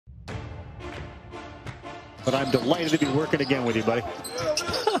But I'm delighted to be working again with you, buddy.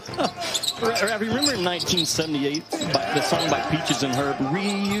 I remember in 1978, the song by Peaches and Herb,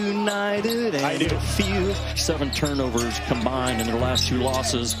 Reunited. And I do. Feel 7 turnovers combined in their last 2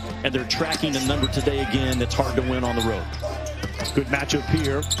 losses. And they're tracking a number today again that's hard to win on the road. Good matchup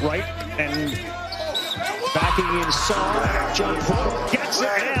here. Wright and backing inside. Jump gets it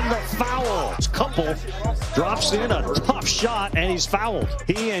and the foul. Couple drops in a tough shot and he's fouled.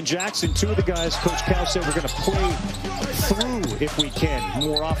 He and Jackson, 2 of the guys Coach Cal said we're going to play through if we can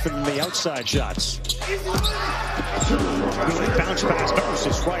more often than the outside shots. Good bounce pass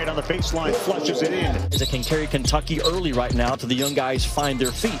versus Wright on the baseline, flushes it in. As it can carry Kentucky early right now till the young guys find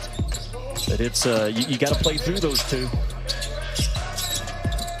their feet. But it's you got to play through those 2.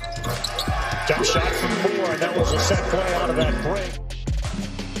 Jump shot from Moore, and that was a set play out of that break.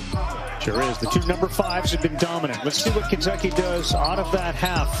 Sure is. The 2 number 5s have been dominant. Let's see what Kentucky does out of that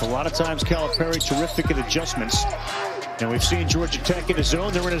half. A lot of times Calipari terrific at adjustments. And we've seen Georgia Tech in a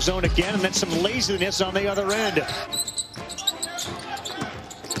zone. They're in a zone again, and then some laziness on the other end.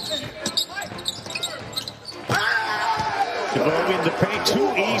 DeVoe in the paint,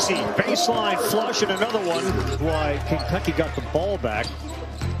 too easy. Baseline flush and another one. Why Kentucky got the ball back.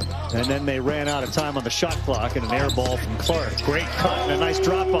 And then they ran out of time on the shot clock and an air ball from Clark. Great cut and a nice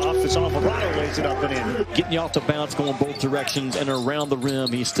drop off as Alvarado lays it up and in. Getting you off the bounce, going both directions and around the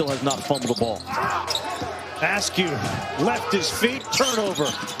rim. He still has not fumbled the ball. Askew left his feet, turnover.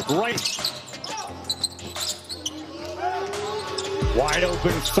 Right. Wide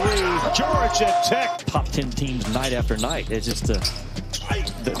open 3, Georgia Tech. Top 10 teams night after night. It's just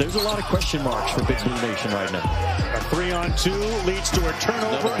there's a lot of question marks for Big Blue Nation right now. A 3-on-2 leads to a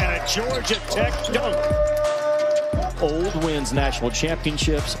turnover and a Georgia Tech dunk. Old wins national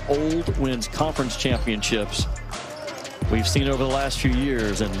championships. Old wins conference championships. We've seen over the last few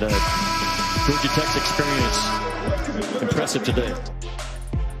years, and Georgia Tech's experience impressive today.